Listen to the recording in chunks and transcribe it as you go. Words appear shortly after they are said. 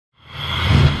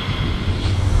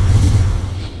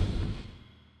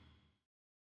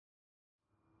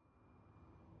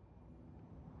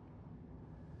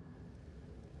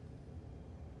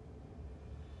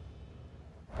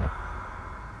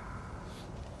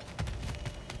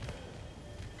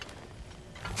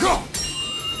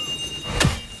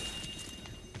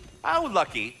How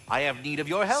lucky. I have need of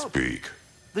your help. Speak.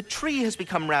 The tree has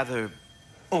become rather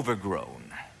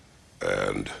overgrown.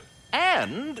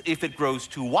 And if it grows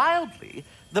too wildly,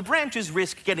 the branches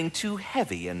risk getting too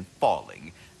heavy and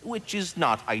falling, which is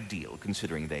not ideal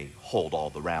considering they hold all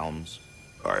the realms.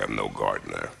 I am no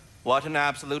gardener. What an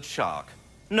absolute shock.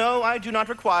 No, I do not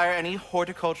require any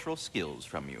horticultural skills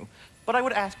from you, but I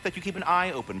would ask that you keep an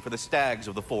eye open for the stags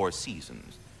of the 4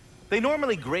 seasons. They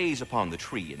normally graze upon the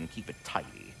tree and keep it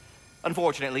tidy.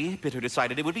 Unfortunately, Bitter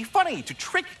decided it would be funny to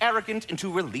trick Arrogant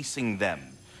into releasing them.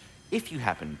 If you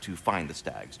happen to find the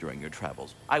stags during your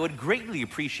travels, I would greatly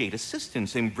appreciate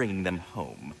assistance in bringing them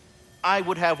home. I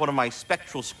would have one of my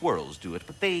spectral squirrels do it,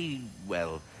 but they,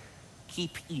 well,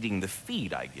 keep eating the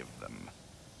feed I give them.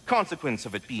 Consequence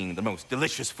of it being the most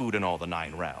delicious food in all the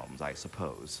 9 realms, I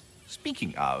suppose.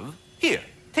 Speaking of, here,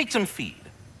 take some feed.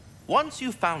 Once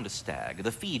you've found a stag,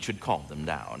 the feed should calm them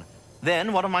down.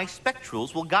 Then one of my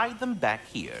spectrals will guide them back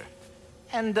here.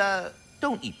 And,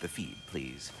 don't eat the feed,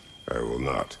 please. I will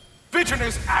not.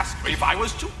 Bitterness asked me if I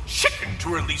was too chicken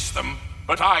to release them,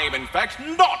 but I am in fact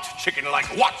not chicken-like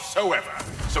whatsoever.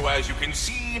 So as you can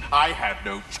see, I had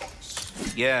no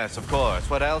choice. Yes, of course.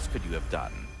 What else could you have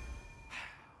done?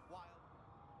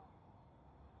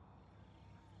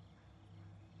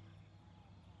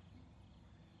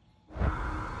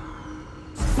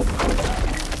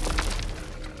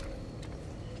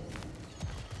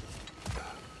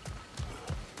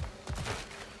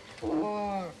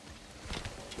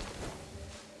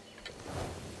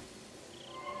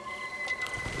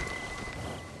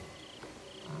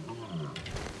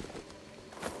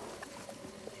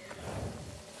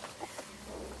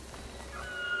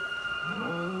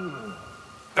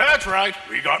 That's right,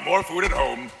 we got more food at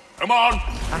home. Come on.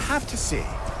 I have to say,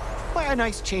 quite a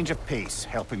nice change of pace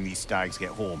helping these stags get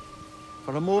home.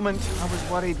 For a moment, I was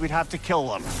worried we'd have to kill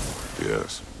them.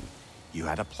 Yes. You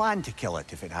had a plan to kill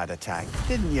it if it had attacked,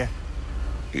 didn't you?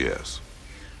 Yes.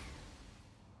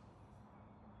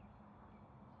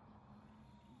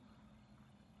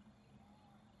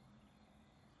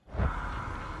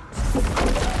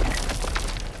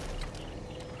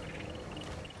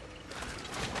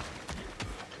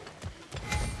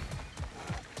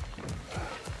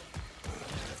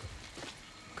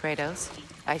 Kratos,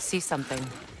 I see something.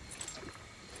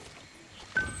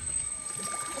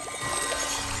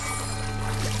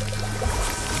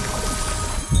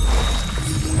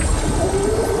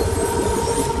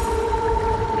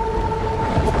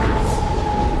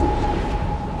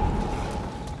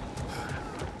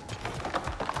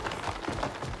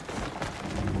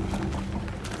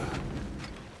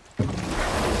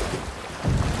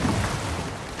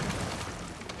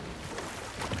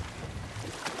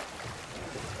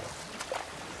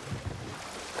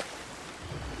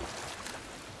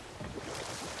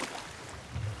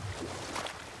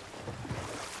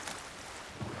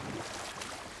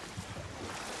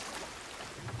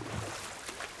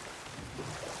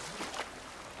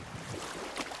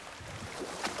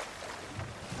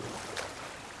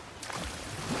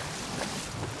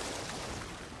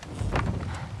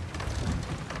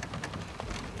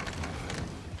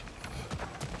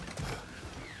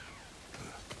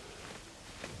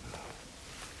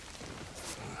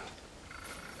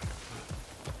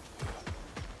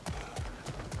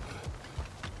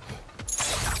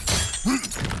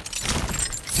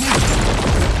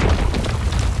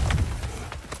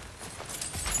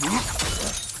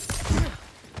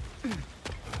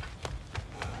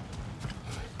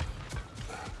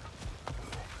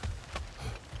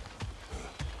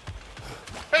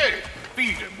 Hey,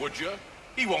 feed him, would you?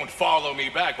 He won't follow me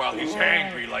back while he's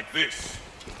hangry like this.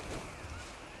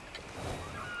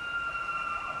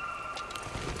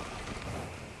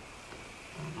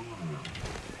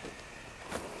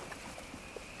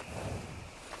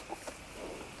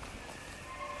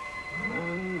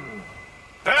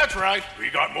 That's right, we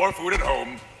got more food at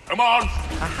home. Come on.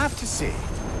 I have to say,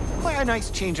 quite a nice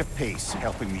change of pace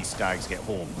helping these stags get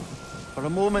home. For a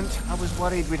moment, I was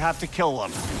worried we'd have to kill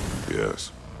them.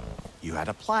 Yes. You had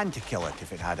a plan to kill it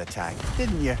if it had attacked,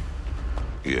 didn't you?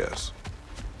 Yes.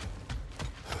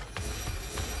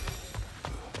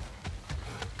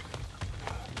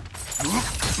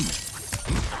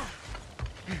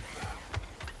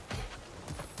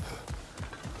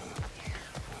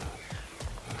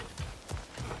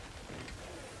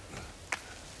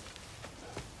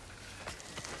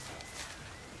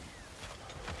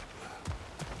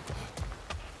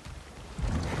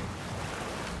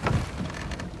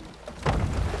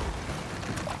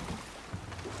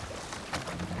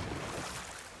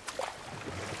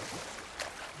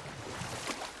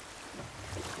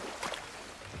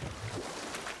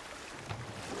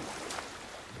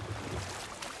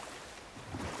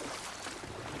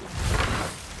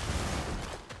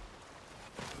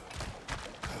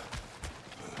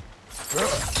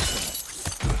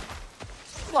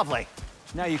 Lovely.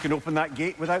 Now you can open that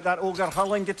gate without that ogre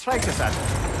hurling detritus at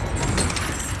it.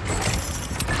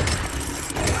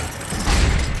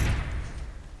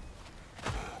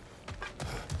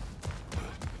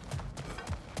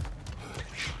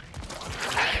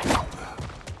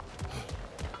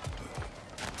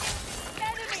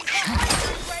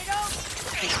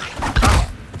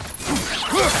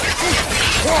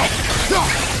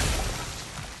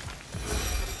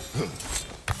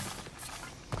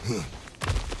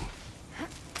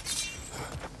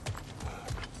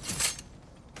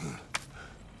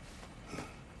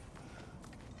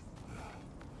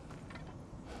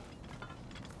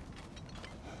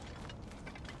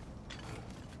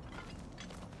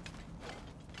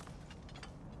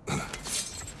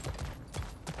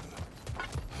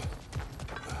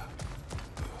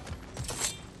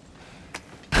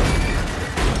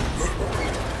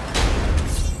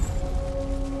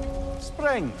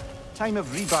 Spring. Time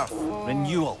of rebirth.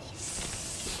 Renewal.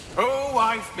 Oh,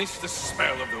 I've missed the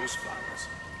smell of those flowers.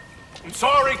 I'm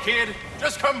sorry, kid.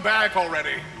 Just come back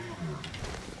already.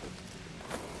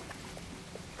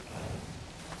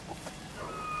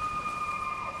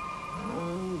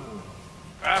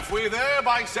 Halfway there,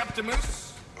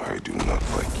 Biseptimus. I do not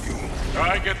like you.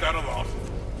 I get that a lot.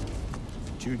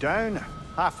 2 down,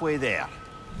 halfway there.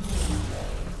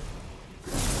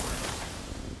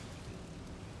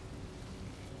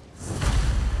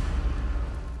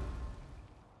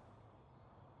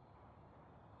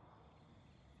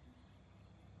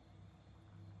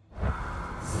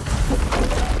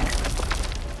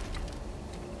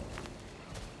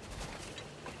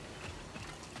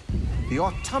 The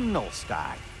autumnal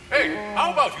stag. Hey,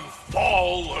 how about you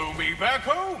follow me back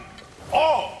home?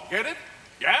 Oh, get it?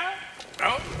 Yeah?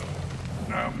 No?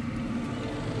 No.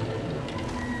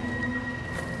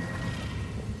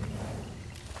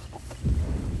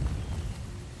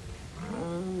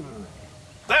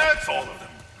 That's all of them.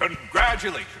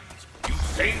 Congratulations. You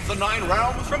saved the 9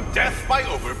 realms from death by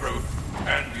overgrowth.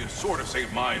 And you sort of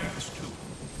saved my ass, too.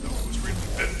 Though it was really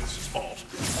Dennis's fault.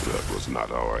 That was not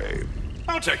our aim.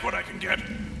 I'll take what I can get.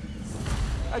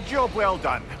 A job well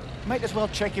done. Might as well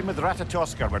check in with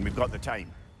Ratatoskr when we've got the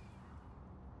time.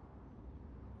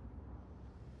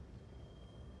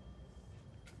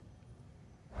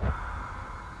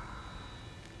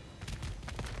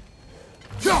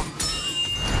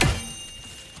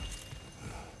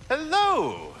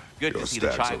 Hello! Good Your to see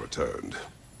the stags are child. returned.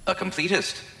 A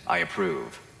completist. I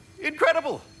approve.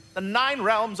 Incredible! The 9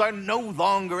 realms are no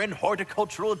longer in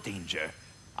horticultural danger.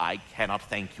 I cannot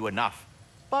thank you enough,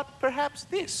 but perhaps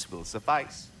this will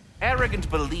suffice. Arrogant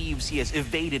believes he has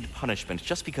evaded punishment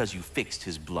just because you fixed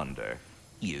his blunder.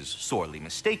 He is sorely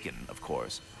mistaken, of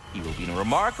course. He will be in a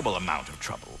remarkable amount of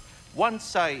trouble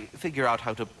once I figure out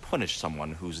how to punish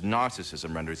someone whose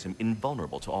narcissism renders him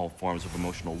invulnerable to all forms of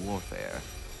emotional warfare.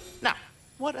 Now,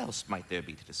 what else might there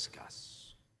be to discuss?